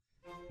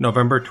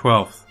November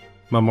 12th,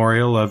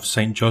 Memorial of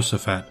St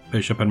Josaphat,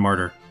 Bishop and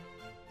Martyr.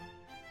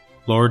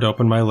 Lord,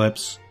 open my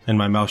lips, and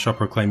my mouth shall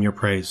proclaim your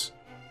praise.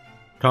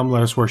 Come,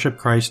 let us worship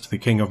Christ, the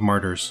King of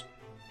Martyrs.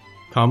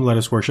 Come, let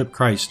us worship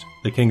Christ,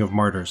 the King of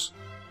Martyrs.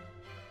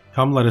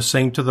 Come, let us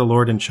sing to the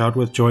Lord and shout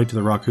with joy to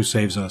the Rock who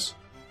saves us.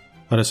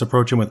 Let us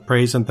approach him with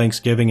praise and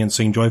thanksgiving and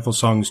sing joyful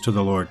songs to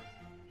the Lord.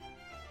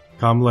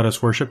 Come, let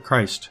us worship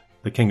Christ,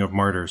 the King of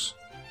Martyrs.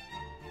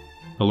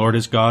 The Lord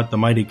is God, the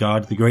mighty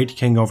God, the great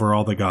King over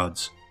all the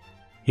gods.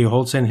 He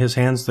holds in his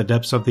hands the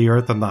depths of the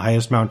earth and the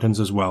highest mountains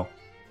as well.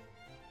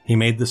 He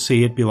made the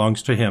sea, it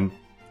belongs to him,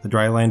 the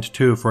dry land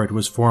too, for it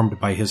was formed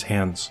by his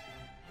hands.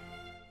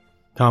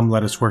 Come,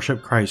 let us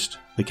worship Christ,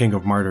 the King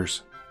of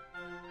Martyrs.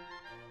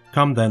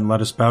 Come then,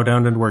 let us bow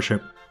down and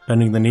worship,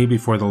 bending the knee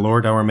before the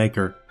Lord our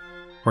Maker,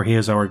 for he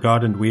is our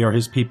God and we are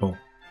his people,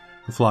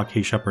 the flock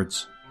he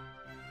shepherds.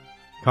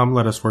 Come,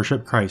 let us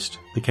worship Christ,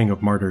 the King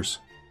of Martyrs.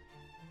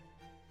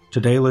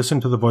 Today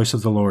listen to the voice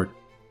of the Lord.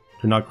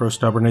 Do not grow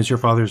stubborn as your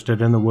fathers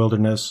did in the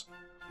wilderness,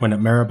 when at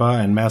Meribah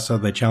and Massah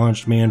they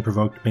challenged me and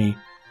provoked me,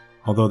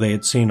 although they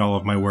had seen all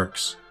of my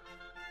works.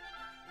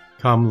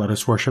 Come, let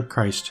us worship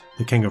Christ,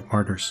 the King of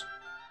Martyrs.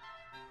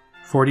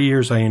 40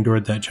 years I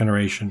endured that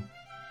generation.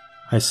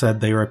 I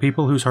said, they are a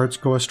people whose hearts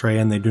go astray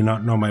and they do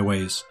not know my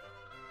ways.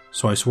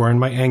 So I swore in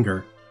my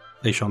anger,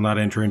 they shall not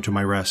enter into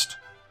my rest.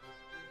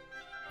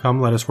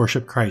 Come, let us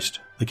worship Christ,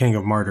 the King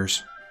of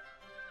Martyrs.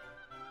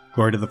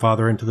 Glory to the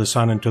Father, and to the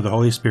Son, and to the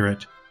Holy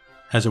Spirit,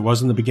 as it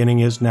was in the beginning,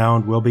 is now,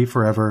 and will be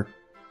forever.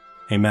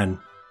 Amen.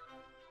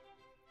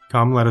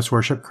 Come, let us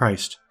worship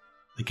Christ,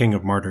 the King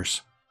of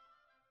Martyrs.